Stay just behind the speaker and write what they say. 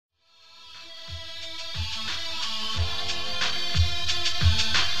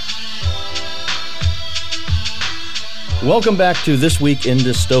Welcome back to This Week in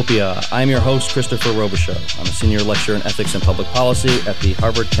Dystopia. I'm your host, Christopher Robichaux. I'm a senior lecturer in ethics and public policy at the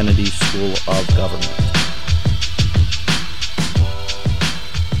Harvard Kennedy School of Government.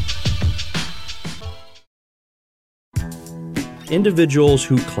 Individuals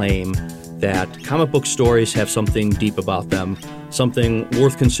who claim that comic book stories have something deep about them, something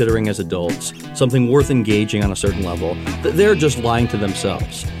worth considering as adults, something worth engaging on a certain level, they're just lying to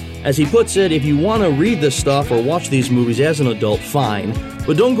themselves. As he puts it, if you want to read this stuff or watch these movies as an adult, fine,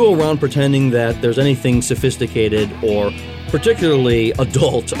 but don't go around pretending that there's anything sophisticated or particularly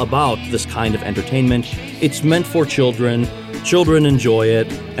adult about this kind of entertainment. It's meant for children. Children enjoy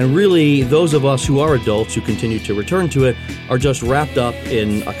it, and really, those of us who are adults who continue to return to it are just wrapped up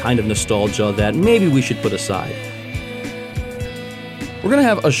in a kind of nostalgia that maybe we should put aside. We're going to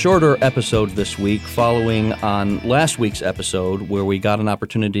have a shorter episode this week following on last week's episode where we got an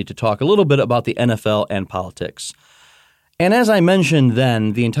opportunity to talk a little bit about the NFL and politics. And as I mentioned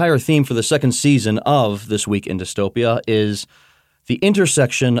then, the entire theme for the second season of This Week in Dystopia is the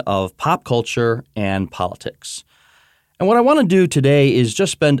intersection of pop culture and politics. And what I want to do today is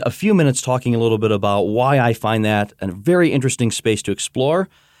just spend a few minutes talking a little bit about why I find that a very interesting space to explore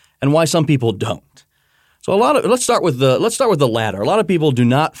and why some people don't. So let's start with the latter. A lot of people do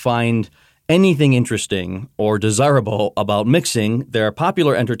not find anything interesting or desirable about mixing their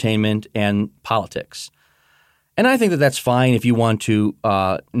popular entertainment and politics. And I think that that's fine if you want to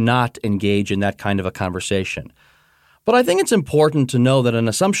not engage in that kind of a conversation. But I think it's important to know that an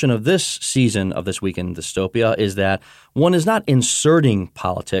assumption of this season of This Week in Dystopia is that one is not inserting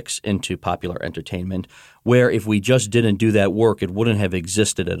politics into popular entertainment, where if we just didn't do that work, it wouldn't have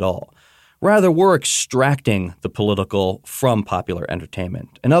existed at all. Rather, we're extracting the political from popular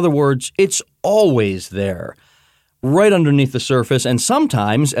entertainment. In other words, it's always there, right underneath the surface. And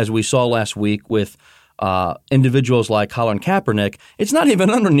sometimes, as we saw last week with individuals like Colin Kaepernick, it's not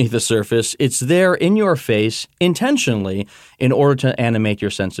even underneath the surface. It's there in your face intentionally in order to animate your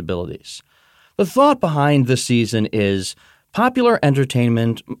sensibilities. The thought behind this season is popular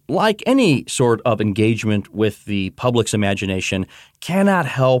entertainment, like any sort of engagement with the public's imagination, cannot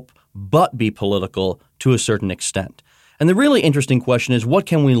help but be political to a certain extent. And the really interesting question is, what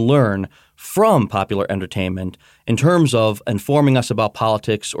can we learn from popular entertainment in terms of informing us about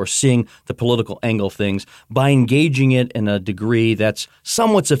politics or seeing the political angle of things by engaging it in a degree that's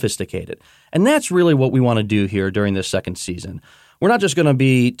somewhat sophisticated? And that's really what we want to do here during this second season. We're not just going to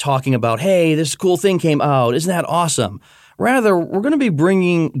be talking about, hey, this cool thing came out, isn't that awesome? Rather, we're going to be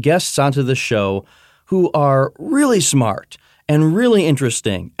bringing guests onto the show who are really smart and really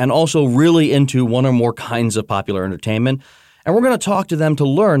interesting, and also really into one or more kinds of popular entertainment. And we're going to talk to them to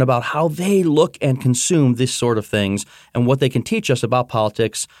learn about how they look and consume this sort of things and what they can teach us about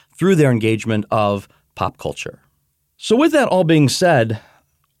politics through their engagement of pop culture. So with that all being said,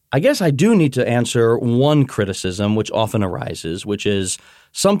 I guess I do need to answer one criticism which often arises, which is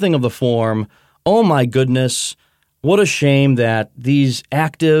something of the form, oh my goodness, what a shame that these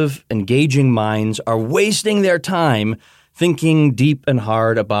active, engaging minds are wasting their time thinking deep and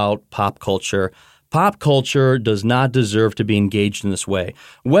hard about pop culture. Pop culture does not deserve to be engaged in this way,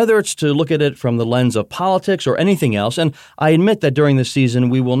 whether it's to look at it from the lens of politics or anything else. And I admit that during this season,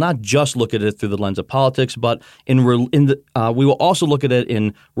 we will not just look at it through the lens of politics, but we will also look at it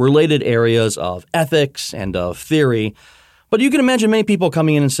in related areas of ethics and of theory. But you can imagine many people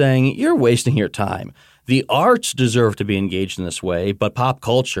coming in and saying, you're wasting your time. The arts deserve to be engaged in this way, but pop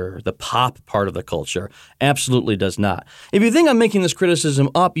culture, the pop part of the culture, absolutely does not. If you think I'm making this criticism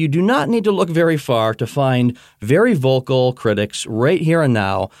up, you do not need to look very far to find very vocal critics right here and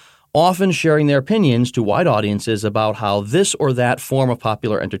now, often sharing their opinions to wide audiences about how this or that form of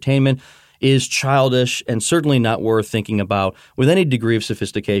popular entertainment is childish and certainly not worth thinking about with any degree of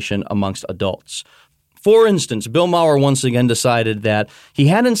sophistication amongst adults. For instance, Bill Maher once again decided that he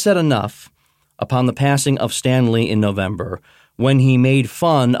hadn't said enough upon the passing of Stan Lee in November, when he made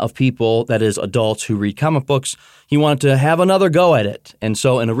fun of people, that is, adults who read comic books. He wanted to have another go at it. And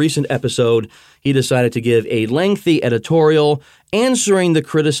so in a recent episode, he decided to give a lengthy editorial answering the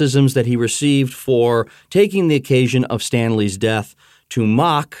criticisms that he received for taking the occasion of Stan Lee's death to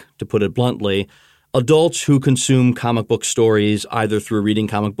mock, to put it bluntly, adults who consume comic book stories either through reading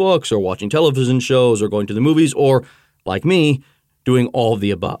comic books or watching television shows or going to the movies or, like me, doing all of the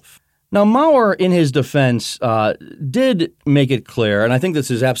above. Now, Maher, in his defense, did make it clear, and I think this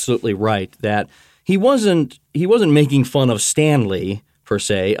is absolutely right, that he wasn't making fun of Stan Lee, per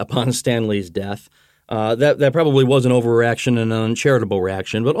se, upon Stan Lee's death. That probably was an overreaction and an uncharitable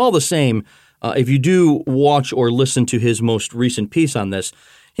reaction, but all the same, if you do watch or listen to his most recent piece on this,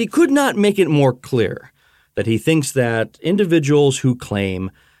 he could not make it more clear that he thinks that individuals who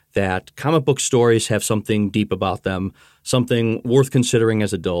claim that comic book stories have something deep about them, something worth considering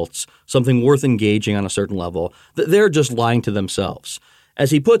as adults, something worth engaging on a certain level, that they're just lying to themselves.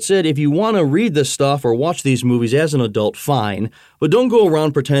 As he puts it, if you want to read this stuff or watch these movies as an adult, fine, but don't go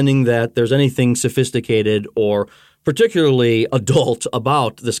around pretending that there's anything sophisticated or particularly adult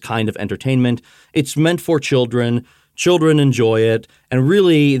about this kind of entertainment. It's meant for children. Children enjoy it, and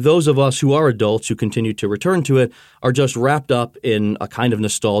really those of us who are adults who continue to return to it are just wrapped up in a kind of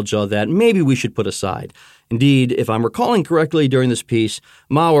nostalgia that maybe we should put aside. Indeed, if I'm recalling correctly during this piece,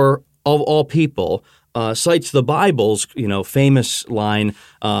 Maurer, of all people, cites the Bible's famous line,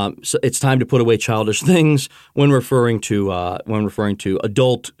 so it's time to put away childish things when referring to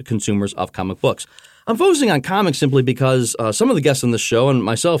adult consumers of comic books. I'm focusing on comics simply because some of the guests on this show, and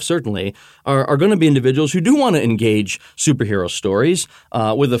myself certainly, are going to be individuals who do want to engage superhero stories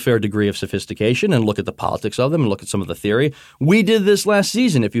with a fair degree of sophistication and look at the politics of them and look at some of the theory. We did this last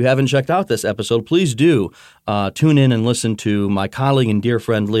season. If you haven't checked out this episode, please do tune in and listen to my colleague and dear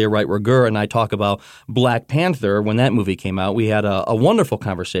friend Leah Wright-Rigueur and I talk about Black Panther when that movie came out. We had a wonderful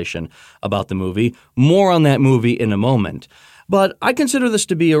conversation about the movie. More on that movie in a moment. But I consider this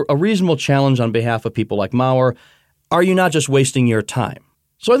to be a reasonable challenge on behalf of people like Maurer. Are you not just wasting your time?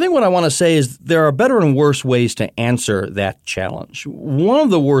 So I think what I want to say is there are better and worse ways to answer that challenge. One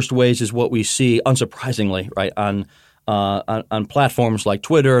of the worst ways is what we see, unsurprisingly, right, on platforms like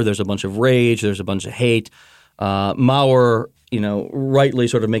Twitter. There's a bunch of rage. There's a bunch of hate. Maurer, rightly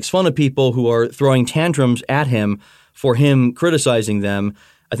sort of makes fun of people who are throwing tantrums at him for him criticizing them.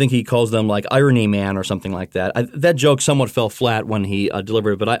 I think he calls them like Irony Man or something like that. That joke somewhat fell flat when he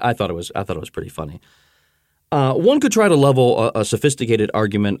delivered it, but I thought it was pretty funny. One could try to level a sophisticated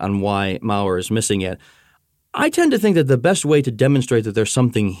argument on why Maurer is missing it. I tend to think that the best way to demonstrate that there's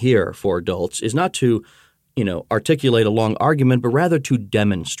something here for adults is not to, articulate a long argument, but rather to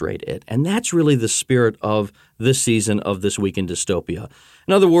demonstrate it. And that's really the spirit of this season of This Week in Dystopia.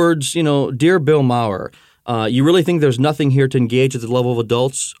 In other words, dear Bill Maurer, you really think there's nothing here to engage at the level of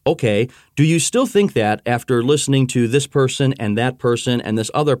adults? Okay. Do you still think that after listening to this person and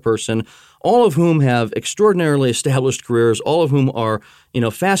this other person, all of whom have extraordinarily established careers, all of whom are,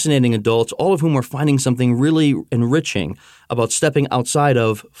 fascinating adults, all of whom are finding something really enriching about stepping outside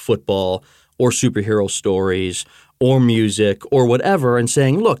of football or superhero stories or music or whatever and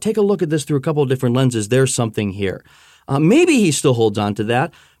saying, look, take a look at this through a couple of different lenses. There's something here. Maybe he still holds on to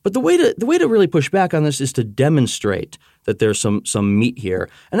that. But the way to really push back on this is to demonstrate that there's some meat here.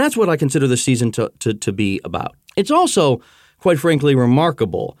 And that's what I consider this season to be about. It's also, quite frankly,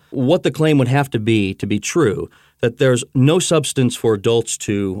 remarkable what the claim would have to be true, that there's no substance for adults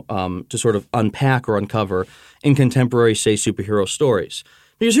to sort of unpack or uncover in contemporary, say, superhero stories.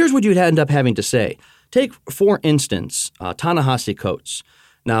 Because here's what you'd end up having to say. Take, for instance, Ta-Nehisi Coates.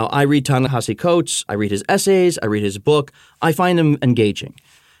 Now, I read Ta-Nehisi Coates, I read his essays, I read his book, I find him engaging.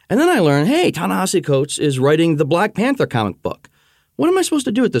 And then I learn, hey, Ta-Nehisi Coates is writing the Black Panther comic book. What am I supposed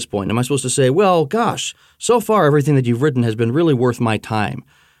to do at this point? Am I supposed to say, well, gosh, so far everything that you've written has been really worth my time.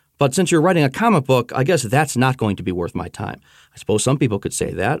 But since you're writing a comic book, I guess that's not going to be worth my time. I suppose some people could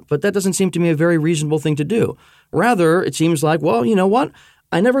say that, but that doesn't seem to me a very reasonable thing to do. Rather, it seems like, well, you know what?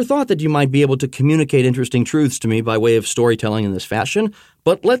 I never thought that you might be able to communicate interesting truths to me by way of storytelling in this fashion,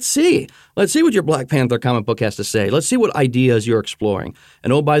 but let's see. Let's see what your Black Panther comic book has to say. Let's see what ideas you're exploring.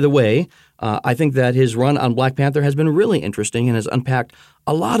 And oh, by the way, I think that his run on Black Panther has been really interesting and has unpacked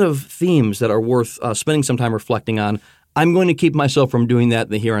a lot of themes that are worth spending some time reflecting on. I'm going to keep myself from doing that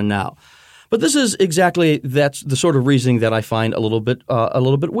in the here and now. But this is that's the sort of reasoning that I find a little bit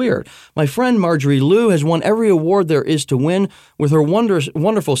weird. My friend Marjorie Liu has won every award there is to win with her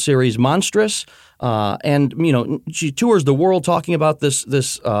wonderful series Monstrous, and she tours the world talking about this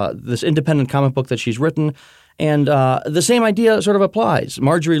independent comic book that she's written, and the same idea sort of applies.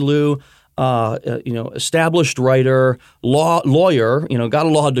 Marjorie Liu. Established writer, lawyer, got a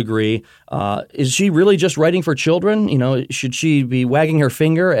law degree. Is she really just writing for children? Should she be wagging her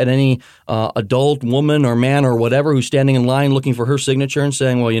finger at any adult woman or man or whatever who's standing in line looking for her signature and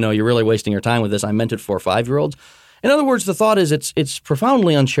saying, well, you're really wasting your time with this. I meant it for 5-year-olds. In other words, the thought is it's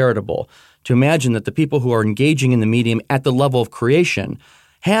profoundly uncharitable to imagine that the people who are engaging in the medium at the level of creation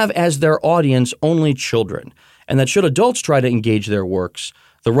have as their audience only children, and that should adults try to engage their works,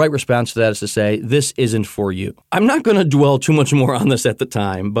 the right response to that is to say, this isn't for you. I'm not going to dwell too much more on this at the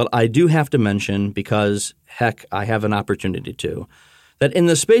time, but I do have to mention, because, heck, I have an opportunity to, that in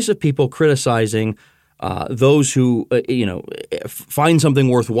the space of people criticizing those who, find something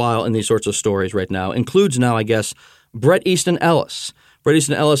worthwhile in these sorts of stories right now, includes now, I guess, Bret Easton Ellis, Bret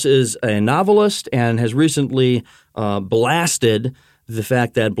Easton Ellis is a novelist and has recently blasted the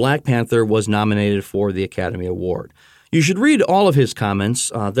fact that Black Panther was nominated for the Academy Award. You should read all of his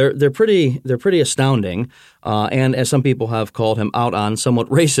comments. They're pretty astounding, and as some people have called him out on, somewhat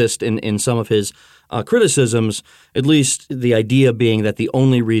racist in some of his criticisms. At least the idea being that the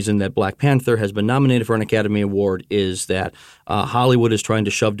only reason that Black Panther has been nominated for an Academy Award is that Hollywood is trying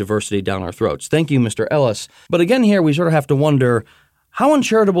to shove diversity down our throats. Thank you, Mr. Ellis. But again, here we sort of have to wonder, how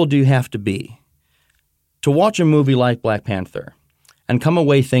uncharitable do you have to be to watch a movie like Black Panther and come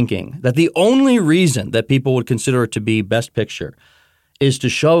away thinking that the only reason that people would consider it to be Best Picture is to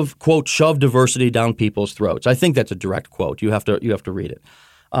shove diversity down people's throats? I think that's a direct quote. You have to read it.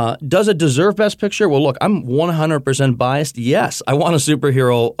 Does it deserve Best Picture? Well, look, I'm 100% biased. Yes, I want a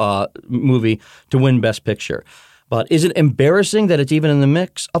superhero movie to win Best Picture. But is it embarrassing that it's even in the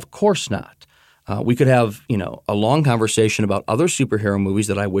mix? Of course not. We could have, a long conversation about other superhero movies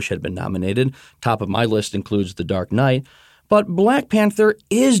that I wish had been nominated. Top of my list includes The Dark Knight. But Black Panther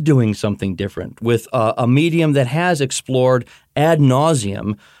is doing something different with a medium that has explored ad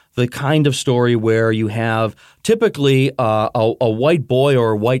nauseum the kind of story where you have typically a white boy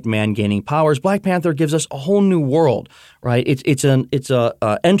or a white man gaining powers. Black Panther gives us a whole new world, right? It's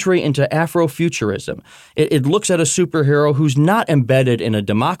a entry into Afrofuturism. It looks at a superhero who's not embedded in a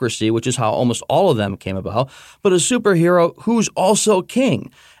democracy, which is how almost all of them came about, but a superhero who's also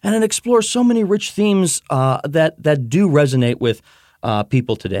king. And it explores so many rich themes that do resonate with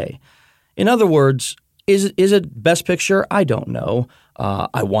people today. In other words, is it Best Picture? I don't know.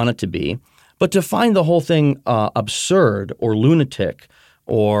 I want it to be. But to find the whole thing absurd or lunatic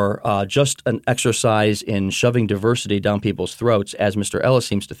or just an exercise in shoving diversity down people's throats, as Mr. Ellis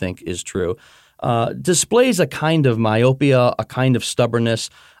seems to think is true, displays a kind of myopia, a kind of stubbornness,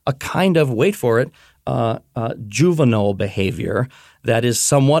 a kind of, wait for it, juvenile behavior that is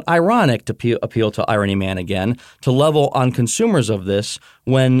somewhat ironic, to appeal to Irony Man again, to level on consumers of this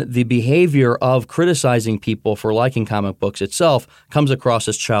when the behavior of criticizing people for liking comic books itself comes across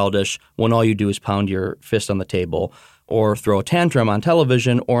as childish when all you do is pound your fist on the table or throw a tantrum on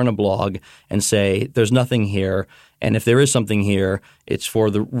television or in a blog and say there's nothing here, and if there is something here, it's for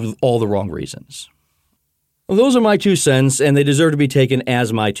all the wrong reasons. Well, those are my 2 cents, and they deserve to be taken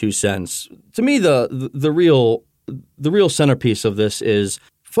as my 2 cents. To me, the real centerpiece of this is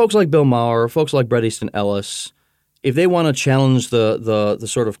folks like Bill Maher, folks like Bret Easton Ellis. If they want to challenge the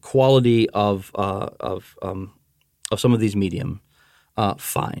sort of quality of some of these medium,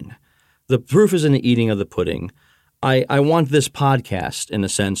 fine. The proof is in the eating of the pudding. I want this podcast, in a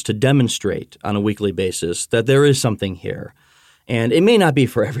sense, to demonstrate on a weekly basis that there is something here. And it may not be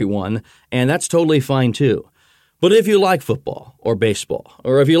for everyone, and that's totally fine too. But if you like football or baseball,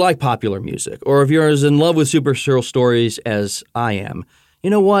 or if you like popular music, or if you're as in love with superhero stories as I am,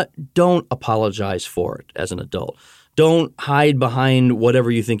 you know what? Don't apologize for it as an adult. Don't hide behind whatever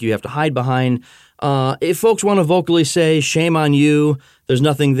you think you have to hide behind. If folks want to vocally say, shame on you, there's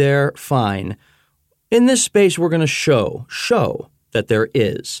nothing there, fine. In this space, we're going to show that there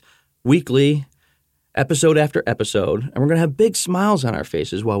is, weekly, episode after episode, and we're going to have big smiles on our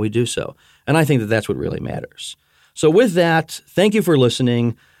faces while we do so. And I think that that's what really matters. So with that, thank you for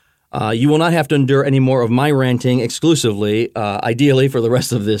listening. You will not have to endure any more of my ranting exclusively, ideally for the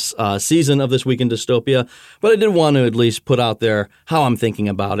rest of this season of This Week in Dystopia. But I did want to at least put out there how I'm thinking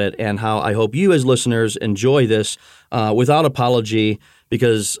about it and how I hope you as listeners enjoy this without apology,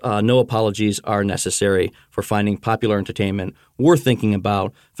 because no apologies are necessary for finding popular entertainment worth thinking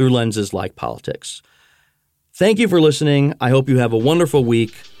about through lenses like politics. Thank you for listening. I hope you have a wonderful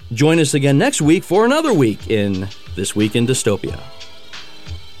week. Join us again next week for another week in This Week in Dystopia.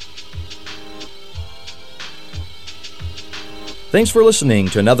 Thanks for listening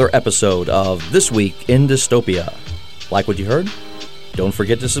to another episode of This Week in Dystopia. Like what you heard? Don't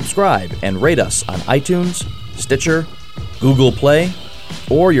forget to subscribe and rate us on iTunes, Stitcher, Google Play,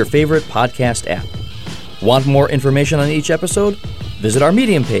 or your favorite podcast app. Want more information on each episode? Visit our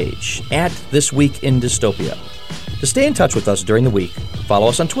Medium page at This Week in Dystopia. To stay in touch with us during the week, follow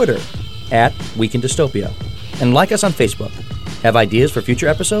us on Twitter at Week in Dystopia, and like us on Facebook. Have ideas for future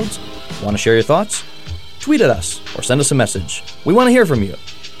episodes? Want to share your thoughts? Tweet at us or send us a message. We want to hear from you.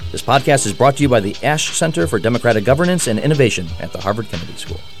 This podcast is brought to you by the Ash Center for Democratic Governance and Innovation at the Harvard Kennedy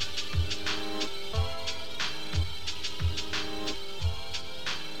School.